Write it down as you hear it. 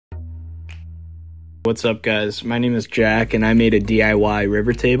What's up guys, my name is Jack and I made a DIY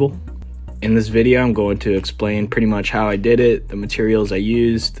river table. In this video I'm going to explain pretty much how I did it, the materials I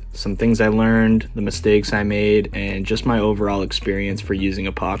used, some things I learned, the mistakes I made, and just my overall experience for using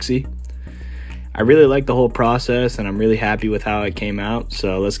epoxy. I really like the whole process and I'm really happy with how it came out,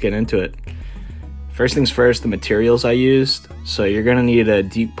 so let's get into it. First things first, the materials I used. So you're going to need a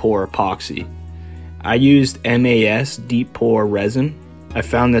deep pour epoxy. I used MAS deep pour resin. I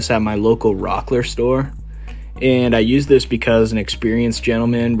found this at my local Rockler store, and I used this because an experienced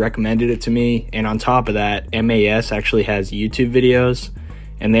gentleman recommended it to me, and on top of that, MAS actually has YouTube videos,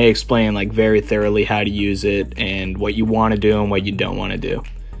 and they explain like very thoroughly how to use it and what you want to do and what you don't want to do.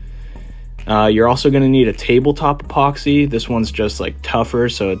 You're also going to need a tabletop epoxy. This one's just like tougher,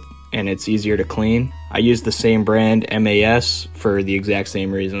 and it's easier to clean. I used the same brand, MAS, for the exact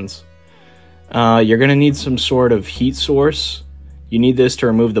same reasons. You're going to need some sort of heat source. You need this to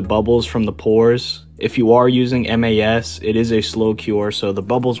remove the bubbles from the pores. If you are using MAS, it is a slow cure, so the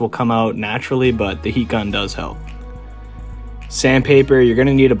bubbles will come out naturally, but the heat gun does help. Sandpaper, you're going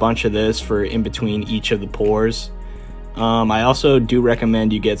to need a bunch of this for in between each of the pores. I also do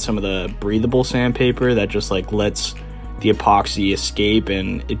recommend you get some of the breathable sandpaper that just like lets the epoxy escape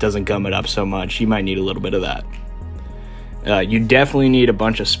and it doesn't gum it up so much. You might need a little bit of that. You definitely need a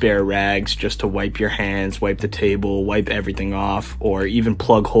bunch of spare rags just to wipe your hands, wipe the table, wipe everything off, or even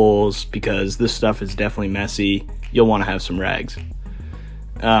plug holes, because this stuff is definitely messy. You'll want to have some rags.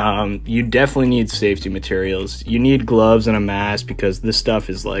 You definitely need safety materials. You need gloves and a mask because this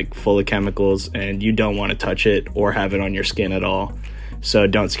stuff is like full of chemicals and you don't want to touch it or have it on your skin at all. So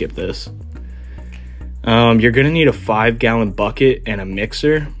don't skip this. You're going to need a 5-gallon bucket and a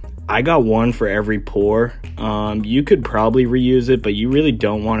mixer. I got one for every pour. You could probably reuse it, but you really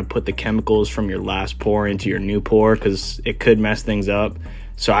don't want to put the chemicals from your last pour into your new pour because it could mess things up.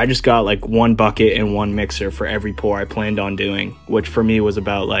 So I just got like one bucket and one mixer for every pour I planned on doing, which for me was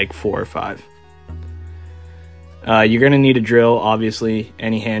about like 4 or 5. You're going to need a drill, obviously.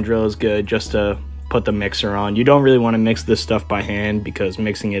 Any hand drill is good just to put the mixer on. You don't really want to mix this stuff by hand because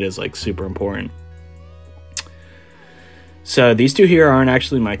mixing it is like super important. So these two here aren't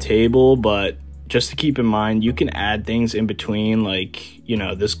actually my table, but just to keep in mind, you can add things in between, like, you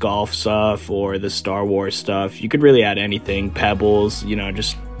know, this golf stuff or the Star Wars stuff. You could really add anything, pebbles, you know,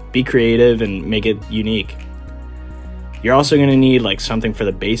 just be creative and make it unique. You're also going to need like something for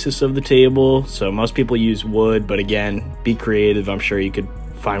the basis of the table. So most people use wood, but again, be creative. I'm sure you could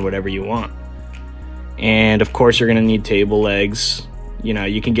find whatever you want. And of course, you're going to need table legs. You know,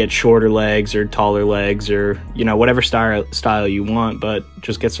 you can get shorter legs or taller legs or, you know, whatever style you want, but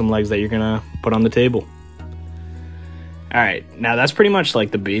just get some legs that you're gonna put on the table. All right, now that's pretty much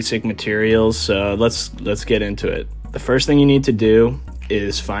like the basic materials, so let's get into it. The first thing you need to do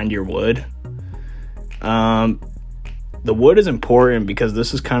is find your wood. The wood is important because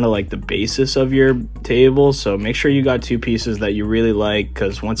this is kind of like the basis of your table, so make sure you got 2 pieces that you really like,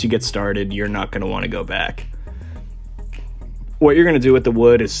 because once you get started, you're not gonna want to go back. What you're going to do with the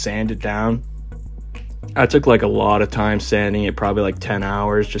wood is sand it down. I took like a lot of time sanding it, probably like 10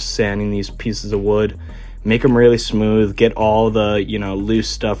 hours, just sanding these pieces of wood. Make them really smooth, get all the, you know, loose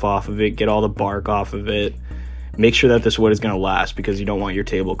stuff off of it, get all the bark off of it. Make sure that this wood is going to last because you don't want your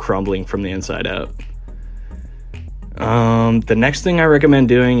table crumbling from the inside out. The next thing I recommend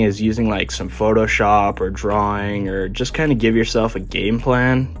doing is using like some Photoshop or drawing, or just kind of give yourself a game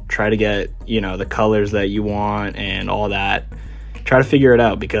plan. Try to get, you know, the colors that you want and all that. Try to figure it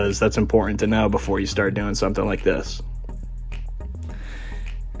out because that's important to know before you start doing something like this.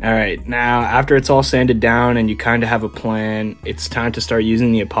 All right, now after it's all sanded down and you kind of have a plan, it's time to start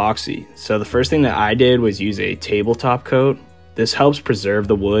using the epoxy. So the first thing that I did was use a tabletop coat. This helps preserve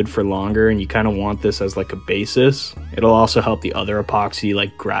the wood for longer, and you kind of want this as like a basis. It'll also help the other epoxy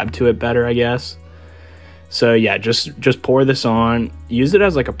like grab to it better, I guess. So yeah, just pour this on. Use it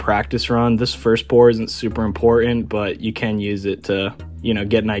as like a practice run. This first pour isn't super important, but you can use it to, you know,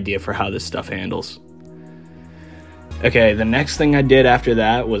 get an idea for how this stuff handles. Okay, the next thing I did after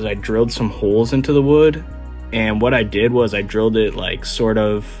that was I drilled some holes into the wood. And what I did was I drilled it like sort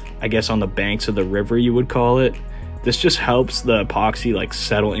of, I guess, on the banks of the river, you would call it. This just helps the epoxy like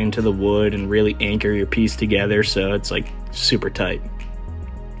settle into the wood and really anchor your piece together so it's like super tight.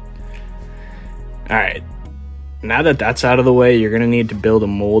 All right. Now that that's out of the way, you're going to need to build a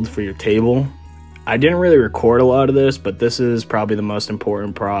mold for your table. I didn't really record a lot of this, but this is probably the most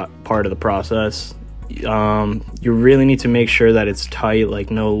important part of the process. You really need to make sure that it's tight, like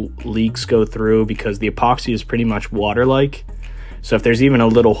no leaks go through, because the epoxy is pretty much water-like. So if there's even a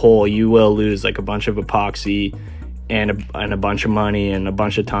little hole, you will lose like a bunch of epoxy and a bunch of money and a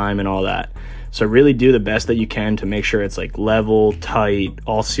bunch of time and all that. So really do the best that you can to make sure it's like level, tight,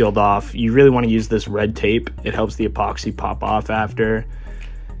 all sealed off. You really want to use this red tape. It helps the epoxy pop off after.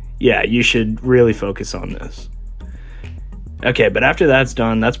 Yeah, you should really focus on this. Okay, but after that's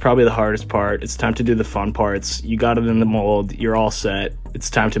done, that's probably the hardest part. It's time to do the fun parts. You got it in the mold, you're all set. It's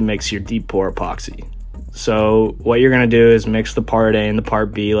time to mix your deep pour epoxy. So what you're gonna do is mix the part A and the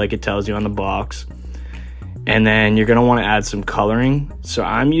part B like it tells you on the box. And then you're gonna wanna add some coloring. So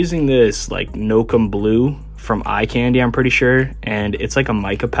I'm using this like Nokum Blue from Eye Candy, I'm pretty sure. And it's like a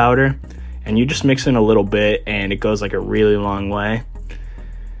mica powder. And you just mix in a little bit and it goes like a really long way.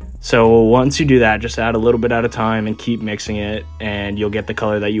 So once you do that, just add a little bit at a time and keep mixing it, and you'll get the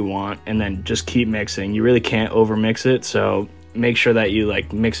color that you want. And then just keep mixing. You really can't over mix it, so make sure that you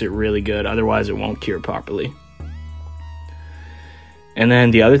like mix it really good, otherwise it won't cure properly. And then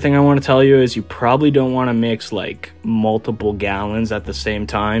the other thing I want to tell you is you probably don't want to mix like multiple gallons at the same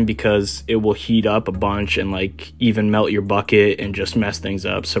time, because it will heat up a bunch and like even melt your bucket and just mess things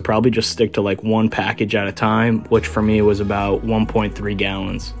up. So probably just stick to like one package at a time, which for me was about 1.3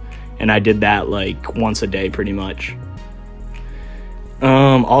 gallons. And I did that like once a day pretty much.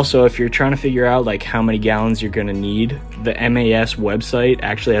 Also, if you're trying to figure out like how many gallons you're gonna need, the MAS website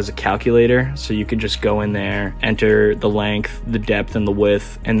actually has a calculator, so you could just go in there, enter the length, the depth, and the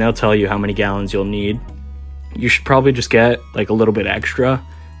width, and they'll tell you how many gallons you'll need. You should probably just get like a little bit extra.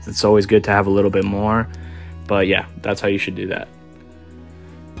 It's always good to have a little bit more, but yeah, that's how you should do that.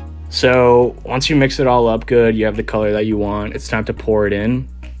 So once you mix it all up good, you have the color that you want, it's time to pour it in.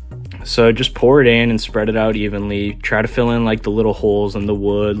 So just pour it in and spread it out evenly. Try to fill in like the little holes in the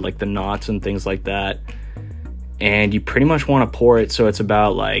wood, like the knots and things like that. And you pretty much want to pour it so it's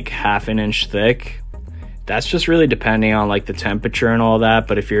about like ½ an inch thick. That's just really depending on like the temperature and all that.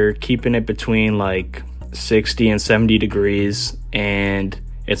 But if you're keeping it between like 60 and 70 degrees and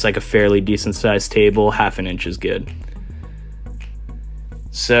it's like a fairly decent sized table, ½ an inch is good.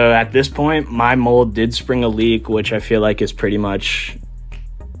 So at this point, my mold did spring a leak, which I feel like is pretty much,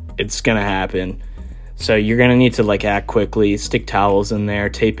 it's gonna happen. So you're gonna need to like act quickly, stick towels in there,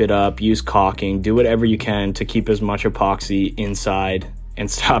 tape it up, use caulking, do whatever you can to keep as much epoxy inside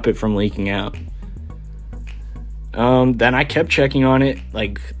and stop it from leaking out. Then I kept checking on it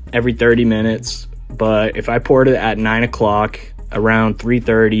like every 30 minutes, but if I poured it at 9 o'clock, around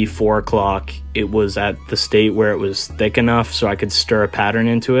 3:30, 4 o'clock, it was at the state where it was thick enough so I could stir a pattern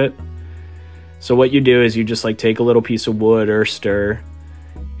into it. So what you do is you just like take a little piece of wood or stir,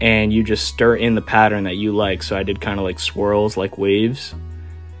 and you just stir in the pattern that you like. So I did kind of like swirls, like waves.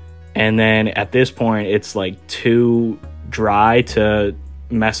 And then at this point, it's like too dry to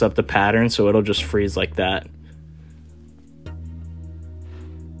mess up the pattern, so it'll just freeze like that.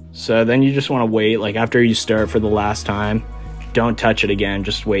 So then you just want to wait, like after you stir it for the last time, don't touch it again,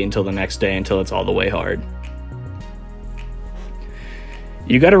 just wait until the next day until it's all the way hard.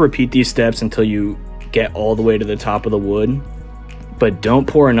 You got to repeat these steps until you get all the way to the top of the wood. But don't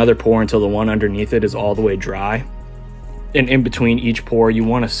pour another pour until the one underneath it is all the way dry. And in between each pour, you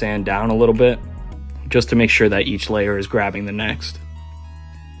want to sand down a little bit just to make sure that each layer is grabbing the next.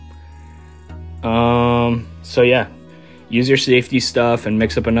 So yeah, use your safety stuff and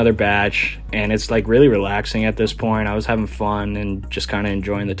mix up another batch. And it's like really relaxing at this point. I was having fun and just kind of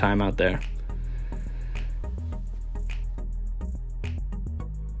enjoying the time out there.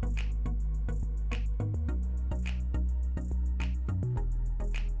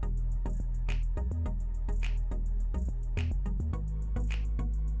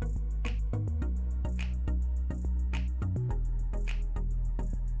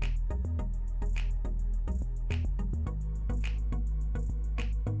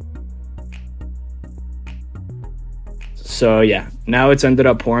 So yeah, now it's ended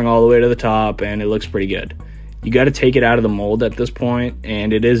up pouring all the way to the top and it looks pretty good. You got to take it out of the mold at this point,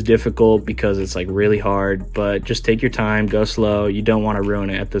 and it is difficult because it's like really hard, but just take your time, go slow. You don't want to ruin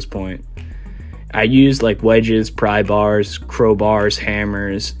it at this point. I used like wedges, pry bars, crowbars,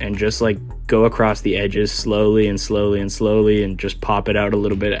 hammers, and just like go across the edges slowly and slowly and slowly and just pop it out a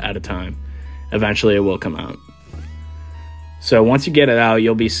little bit at a time. Eventually it will come out. So once you get it out,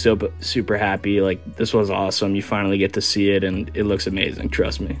 you'll be super happy. Like, this was awesome. You finally get to see it and it looks amazing,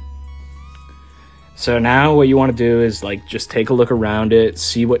 trust me. So now what you want to do is like just take a look around it,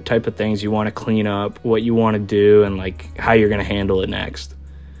 see what type of things you want to clean up, what you want to do, and like how you're going to handle it next.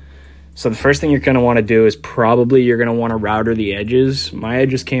 So the first thing you're going to want to do is probably you're going to want to router the edges. My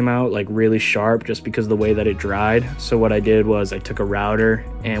edges came out like really sharp just because of the way that it dried. So what I did was I took a router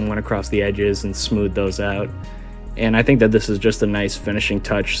and went across the edges and smoothed those out. And I think that this is just a nice finishing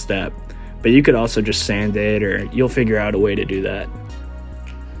touch step, but you could also just sand it, or you'll figure out a way to do that.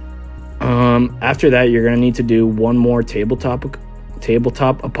 After that, you're gonna need to do one more tabletop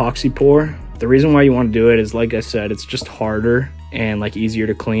epoxy pour. The reason why you want to do it is, like I said, it's just harder and like easier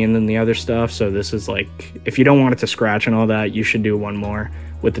to clean than the other stuff. So this is like, if you don't want it to scratch and all that, you should do one more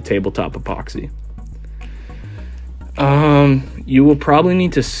with the tabletop epoxy. You will probably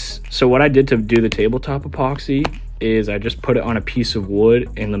need to, so what I did to do the tabletop epoxy is I just put it on a piece of wood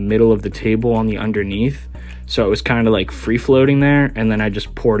in the middle of the table on the underneath. So it was kind of like free floating there, and then I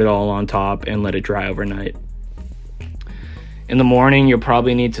just poured it all on top and let it dry overnight. In the morning, you'll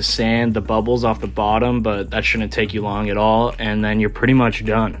probably need to sand the bubbles off the bottom, but that shouldn't take you long at all, and then you're pretty much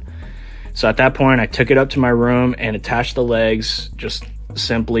done. So at that point, I took it up to my room and attached the legs just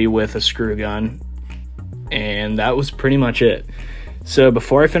simply with a screw gun, and that was pretty much it. So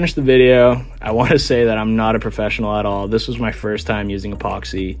before I finish the video, I want to say that I'm not a professional at all. This was my first time using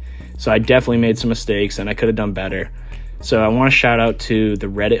epoxy, so I definitely made some mistakes and I could have done better. So I want to shout out to the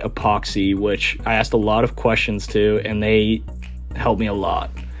Reddit Epoxy, which I asked a lot of questions to, and they helped me a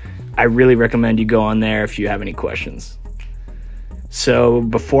lot. I really recommend you go on there if you have any questions. So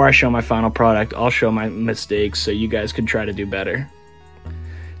before I show my final product, I'll show my mistakes so you guys could try to do better.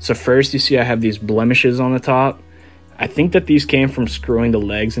 So first, you see I have these blemishes on the top. I think that these came from screwing the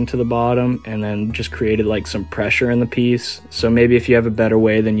legs into the bottom and then just created like some pressure in the piece. So maybe if you have a better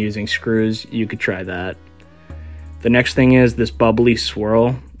way than using screws, you could try that. The next thing is this bubbly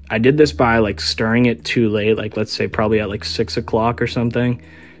swirl. I did this by like stirring it too late, like let's say probably at like 6 o'clock or something.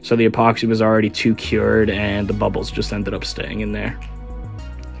 So the epoxy was already too cured and the bubbles just ended up staying in there.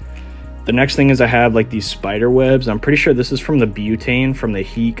 The next thing is I have like these spider webs. I'm pretty sure this is from the butane from the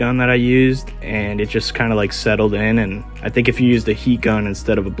heat gun that I used, and it just kind of like settled in, and I think if you used a heat gun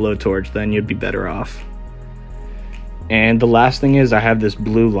instead of a blowtorch, then you'd be better off. And the last thing is I have this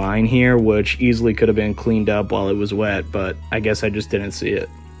blue line here, which easily could have been cleaned up while it was wet, but I guess I just didn't see it.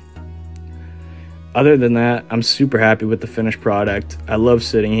 Other than that, I'm super happy with the finished product. I love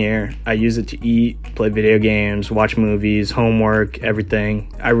sitting here. I use it to eat, play video games, watch movies, homework, everything.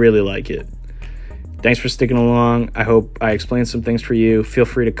 I really like it. Thanks for sticking along. I hope I explained some things for you. Feel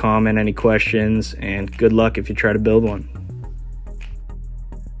free to comment any questions, and good luck if you try to build one.